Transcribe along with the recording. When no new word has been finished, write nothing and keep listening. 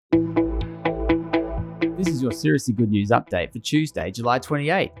This is your Seriously Good News update for Tuesday, July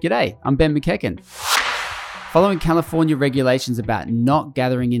 28. G'day, I'm Ben McKecken. Following California regulations about not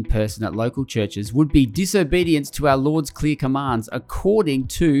gathering in person at local churches would be disobedience to our Lord's clear commands, according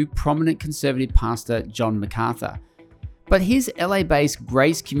to prominent conservative pastor John MacArthur. But his LA-based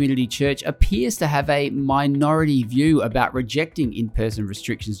Grace Community Church appears to have a minority view about rejecting in-person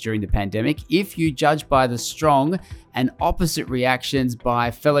restrictions during the pandemic, if you judge by the strong and opposite reactions by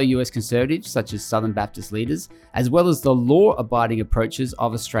fellow US conservatives, such as Southern Baptist leaders, as well as the law-abiding approaches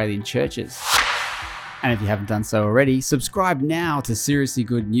of Australian churches. And if you haven't done so already, subscribe now to Seriously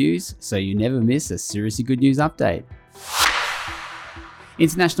Good News so you never miss a Seriously Good News update.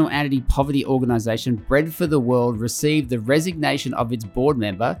 International anti-poverty organisation Bread for the World received the resignation of its board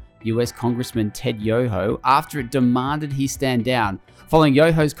member, US Congressman Ted Yoho, after it demanded he stand down, following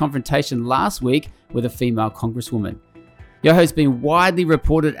Yoho's confrontation last week with a female congresswoman. Yoho's been widely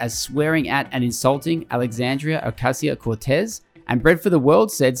reported as swearing at and insulting Alexandria Ocasio-Cortez, and Bread for the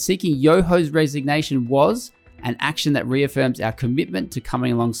World said seeking Yoho's resignation was an action that reaffirms our commitment to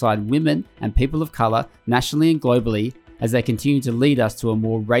coming alongside women and people of colour nationally and globally as they continue to lead us to a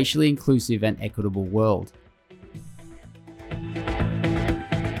more racially inclusive and equitable world.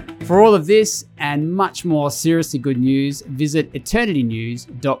 For all of this and much more seriously good news, visit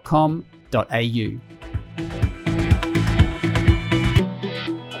eternitynews.com.au.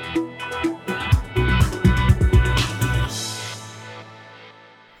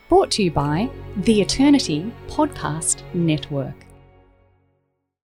 Brought to you by the Eternity Podcast Network.